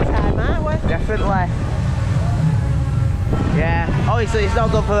brilliant time, aren't we? Definitely. Yeah, obviously it's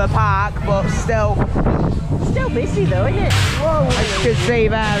not good for the park, but still. Still busy though, isn't it? Whoa. As you can see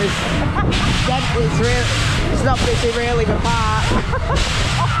there, it's not busy really, the park.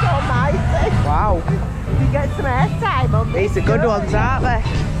 Oh, almighty. Wow. You get some airtime on this. These are good ones, aren't they?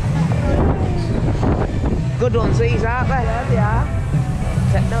 Good ones these, aren't they? Yeah, they are.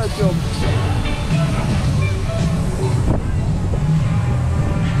 Techno Jump.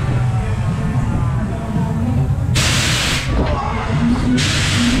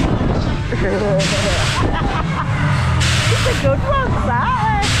 It's a good one,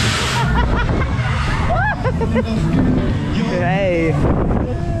 that. Hey.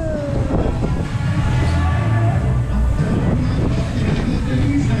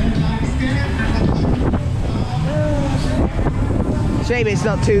 Shame it's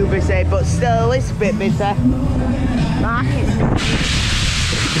not too busy, but still it's a bit busy.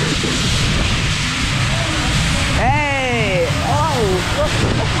 Hey! Oh!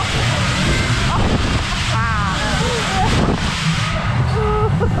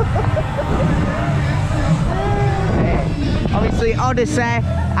 Obviously obviously Odyssey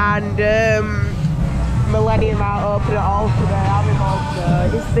and Millennium aren't open at all today, are they, Mom?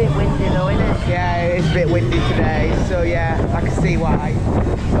 It's a bit windy though, isn't it? Yeah, it's a bit windy today, so yeah, I can see why.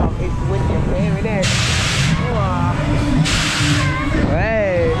 So it's windy up here, isn't it? Oh.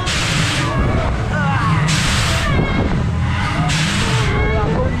 Hey!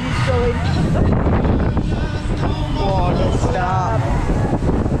 What a start!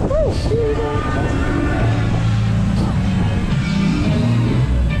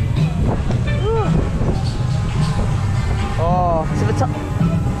 Oh, to the top.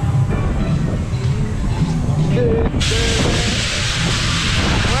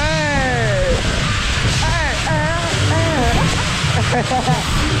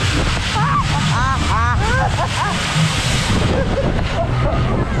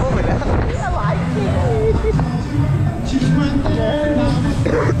 Over there. I like it.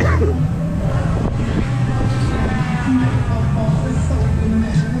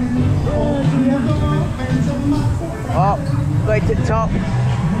 Oh, going to the top.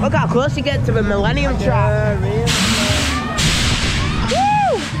 Look how close you get to the Millennium track. Yeah, really.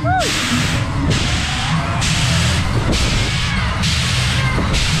 Woo! Woo!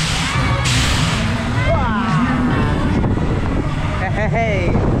 Hey!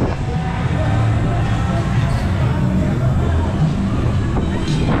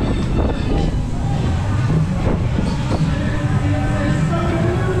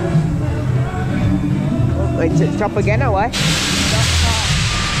 Wait to the top again, or what?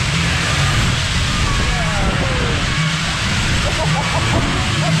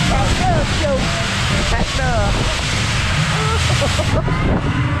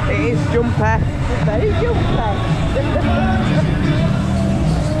 It is jumper. Very jumpy.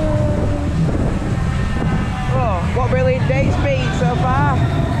 Oh, what brilliant day speed so far.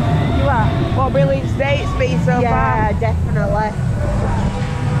 You are? What brilliant day speed so far. Yeah, definitely.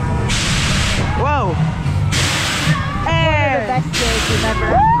 Whoa. One of the best days we've ever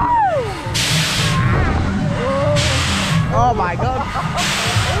had. Oh my god.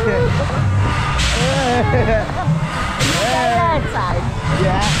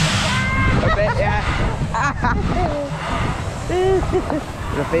 Yeah. A bit, yeah.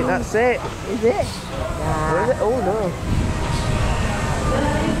 I think that's it. Is it? Or is it? Oh no.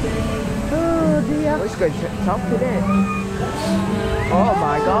 Oh dear. Oh, it's going to the top, isn't it? Oh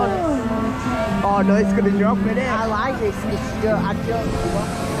my god. Oh no, it's going to drop, isn't it? I like this. I don't know what.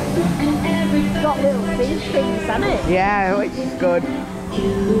 It's got little things, hasn't it? Yeah, which is good.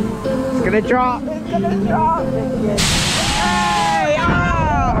 It's going to drop. It's going to drop. Hey! Oh!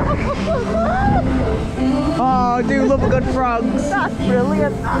 Oh, I do love a good frogs. That's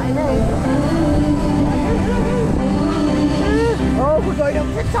brilliant, isn't it? Oh, we're going up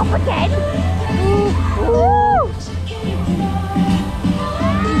to the top again. Ooh.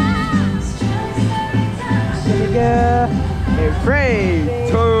 Here we go. In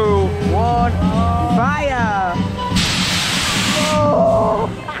 3, 2, 1, fire! Oh,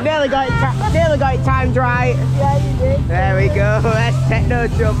 nearly got it timed right. Yeah, you did. There we go. That's techno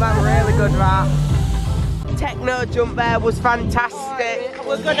jump. That was really good, that. Techno jump there was fantastic.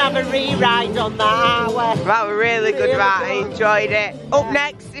 We're going to have a re-ride on that, aren't we? That was really good, that. I enjoyed it. Up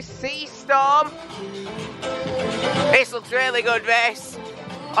next is Sea Storm. This looks really good, this.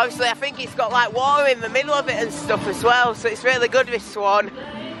 Obviously, I think it's got like water in the middle of it and stuff as well, so it's really good, this one.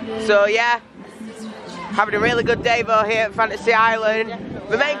 So yeah, having a really good day though here at Fantasy Island.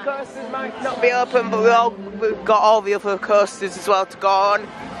 The main coasters might not be open, but we've got all the other coasters as well to go on.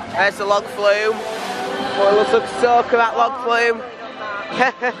 There's the log flume. Well, let's look soak of that log flume.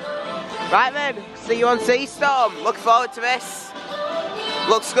 Right then, see you on Sea Storm. Looking forward to this.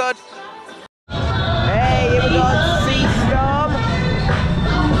 Looks good. Hey, here we go on Sea Storm.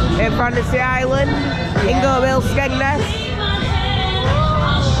 In Fantasy Island, Ingoldmells, Skegness.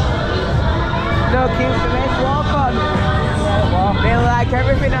 No queue for this, walk on. Really like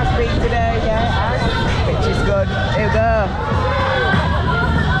everything I've been today, which is good. Here we go.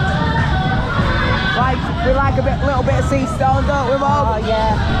 We like a little bit of Sea Storm, don't we, Mom? Oh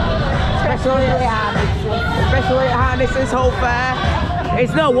yeah. Especially at Harnesses Hull Fair.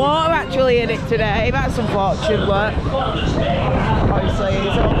 There's no water actually in it today. That's unfortunate, but obviously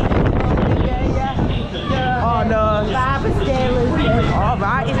it's all. Oh no. Father's Day, Lucas. All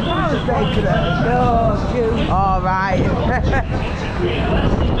right, is it Father's Day today? No, June. All right.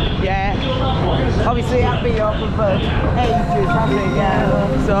 Yeah. Obviously, I've been open for ages, hasn't it?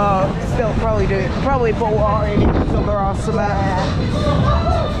 Yeah. So still probably put water in it, summer or something.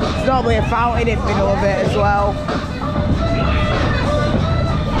 Yeah. It's normally a fountain in the middle of it as well.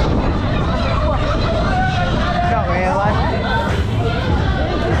 Not really.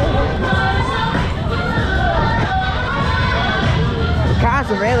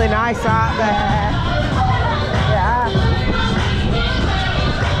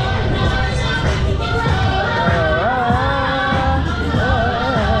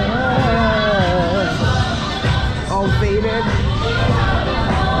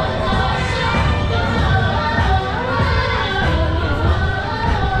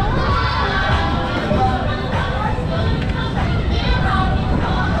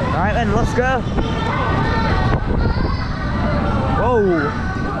 Let's go. Whoa,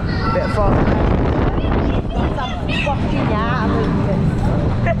 bit of fun.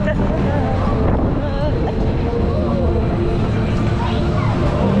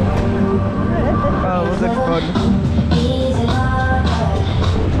 Oh, was it fun?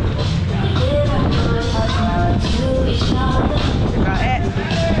 Got it?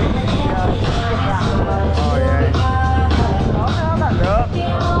 Oh yeah. Oh no, that's up.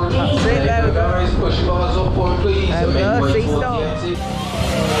 That's it, there we go. Push your bars up for me, please. There we go, see stop.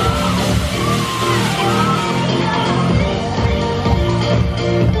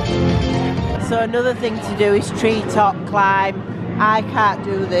 So another thing to do is treetop climb. I can't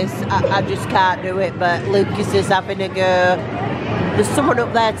do this, I just can't do it, but Lucas is having a go. There's someone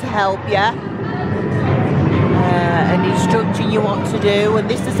up there to help you and instructing you what to do, and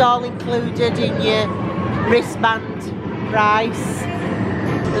this is all included in your wristband price.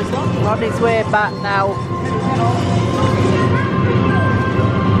 There's on his way back now.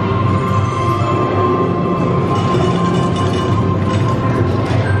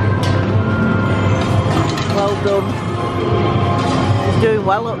 Well done. He's doing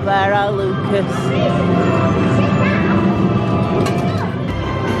well up there, our Lucas.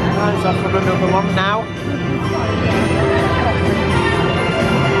 Oh, he's off on another one now.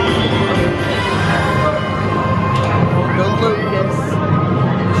 Well done, Lucas.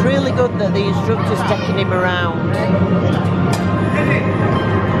 It's really good that the instructor's taking him around.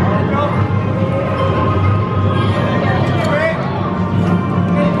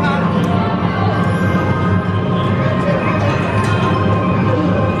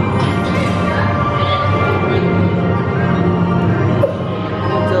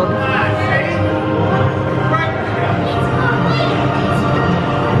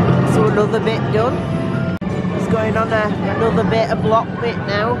 Another bit done. He's going on another bit, a block bit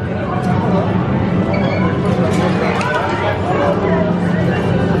now.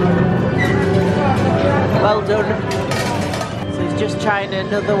 Well done. So he's just trying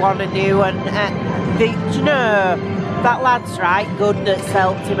another one anew, and do you know, that lad's right good that's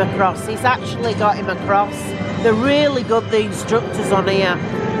helped him across. He's actually got him across. They're really good, the instructors on here.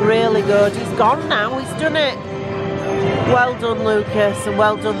 Really good. He's gone now, he's done it. Well done, Lucas, and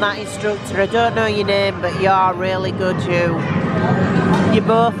well done that instructor. I don't know your name, but you're really good, you. You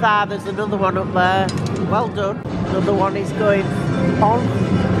both are. There's another one up there. Well done. Another one is going on.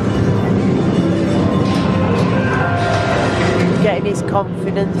 Getting his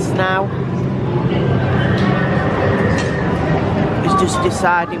confidence now. He's just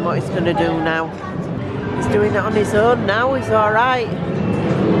deciding what he's going to do now. He's doing it on his own now. He's all right.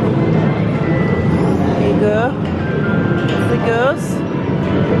 There you go. He goes.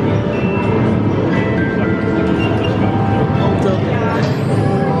 Well done.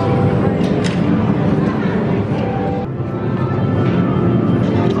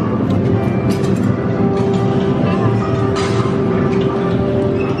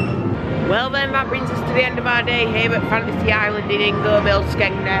 Well then, that brings us to the end of our day here at Fantasy Island in Ingoldmells,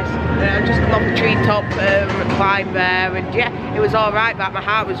 Skegness. Just come off the treetop climb there, and yeah, it was alright, but my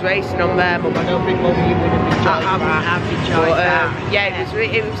heart was racing on there, Mum. I don't think Mum, you would have enjoyed that. I've enjoyed that. Yeah, it's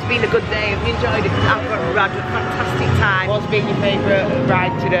been a good day. I've enjoyed it. I've had a fantastic time. What's been your favourite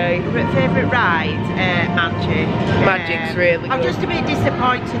ride today? Favourite ride? Magic. Magic's really good. I'm just a bit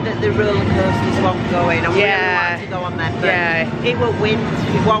disappointed that the roller coasters won't go in. I really wanted to go on there, but it won't win.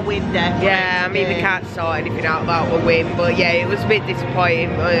 It won't win there. Yeah, I mean, we can't sort anything out about the win, but yeah, it was a bit disappointing.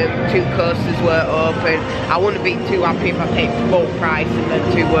 2 coasters weren't open. I wouldn't have been too happy if I paid full price and then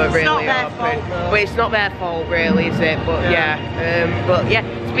 2 weren't really open. But it's not their fault, really, is it? But yeah,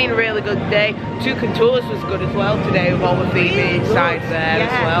 it's been a really good day. 2 Contours was good as well today, with all the theming inside there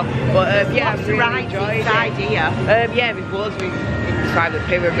as well. But yeah, I really enjoyed it. Yeah, it was. Inside the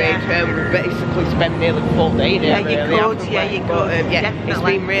pyramid, we basically spent nearly the full day there. Yeah, you could. Yeah, you could. Yeah, it's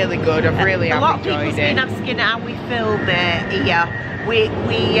been really good. I've really enjoyed it. A lot of people's been asking how we film here.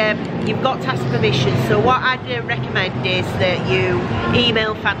 You've got task permission, so what I'd recommend is that you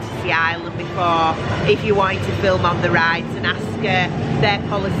email Fantasy Island before, if you wanted to film on the rides, and ask their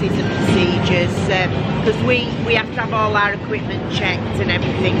policies and procedures, because we have to have all our equipment checked and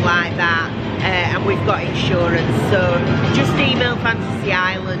everything like that, and we've got insurance, so just email Fantasy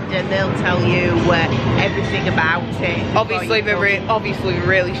Island and they'll tell you everything about it. Obviously they're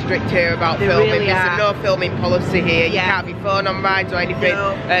really strict here about filming. Really There's no filming policy here. You can't be phone on rides or anything.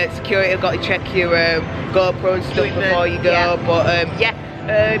 Security have got to check your GoPro and stuff before you go. But yeah,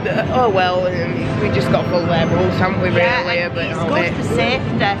 oh well, we just got to follow their rules, haven't we, Yeah, really? and But it's good for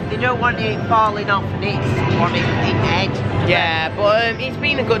safety. They don't want it falling off and it's on it head. yeah, but it's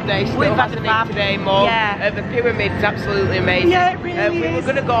been a good day still, We've had hasn't fun. it, today, Mum? Yeah. The pyramid's absolutely amazing. Yeah, it really We were is.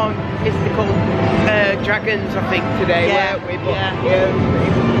 going to go on mystical dragons, I think, today, Yeah, weren't we? But yeah.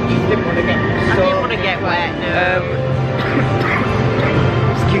 we just didn't want to get I didn't want to get wet, no.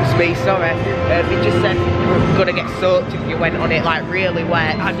 Excuse me, sorry. He just said we're gonna get soaked if you went on it like really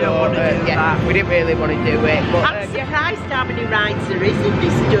wet. I don't want to do yeah, that. We didn't really want to do it. But, I'm surprised how many rides there is in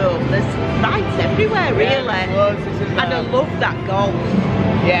this dome. There's rides everywhere, really. And I love that golf.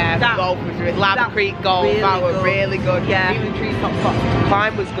 Yeah, That- golf was really, Lava that Creek golf, really that was good. really good. Yeah. Even Treetop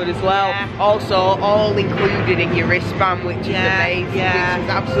Climb was good as well. Yeah. Also, all included in your wristband, which is Yeah, amazing. yeah. Which is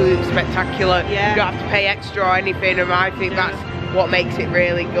absolutely spectacular. Yeah. You don't have to pay extra or anything, and I think No. that's what makes it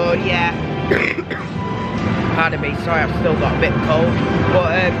really good. Yeah. Pardon me, sorry, I've still got a bit cold.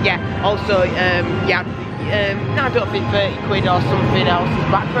 But yeah, also, yeah, I don't think 30 quid or something else is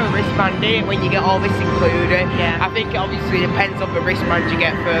back for a wristband, is it, when you get all this included? Yeah. I think it obviously depends on the wristband you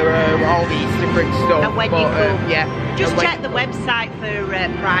get for all these different stuff. And when but, you go, yeah. just and when- check the website for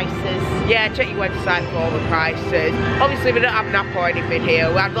prices. Yeah, check your website for all the prices. Obviously, we don't have an app or anything here.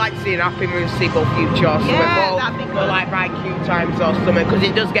 I'd like to see an app in Seagull Future or something. Yeah, or, that'd be or good. like by queue times or something, because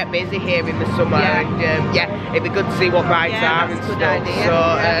it does get busy here in the summer. Yeah. And yeah, it'd be good to see what rides Yeah, are and that's a stuff. good idea. So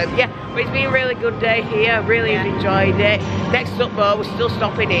Yeah. yeah, but it's been a really good day here. Really have enjoyed it. Next up, though, we're still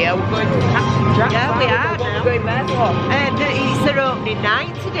stopping here. We're going to Captain Jack's. Yeah, we Island. are What now. we're going there for? It's their opening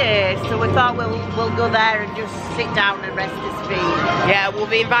night today, so we thought we'll go there and just sit down and rest his feet. Yeah, well,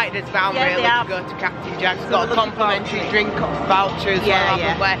 they invited us down Yeah, really they to have. go to Captain Jack's. So Got a we're looking complimentary forward to drink voucher as Yeah, well,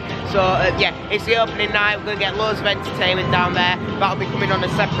 yeah. haven't we? So yeah, it's the opening night. We're gonna get loads of entertainment down there. That'll be coming on a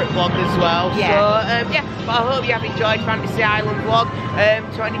separate vlog as well. Yeah. So yeah, but I hope you have enjoyed Fantasy Island vlog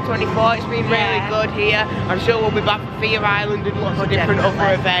 2024. It's been really Yeah. good here. I'm sure we'll be back for Fear Island and lots of different definitely.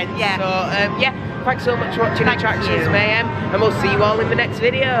 other events. Yeah. So yeah, thanks so much for watching Thank Attractions you. Mayhem, and we'll see you all in the next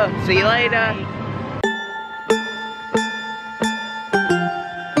video. See you later. Bye.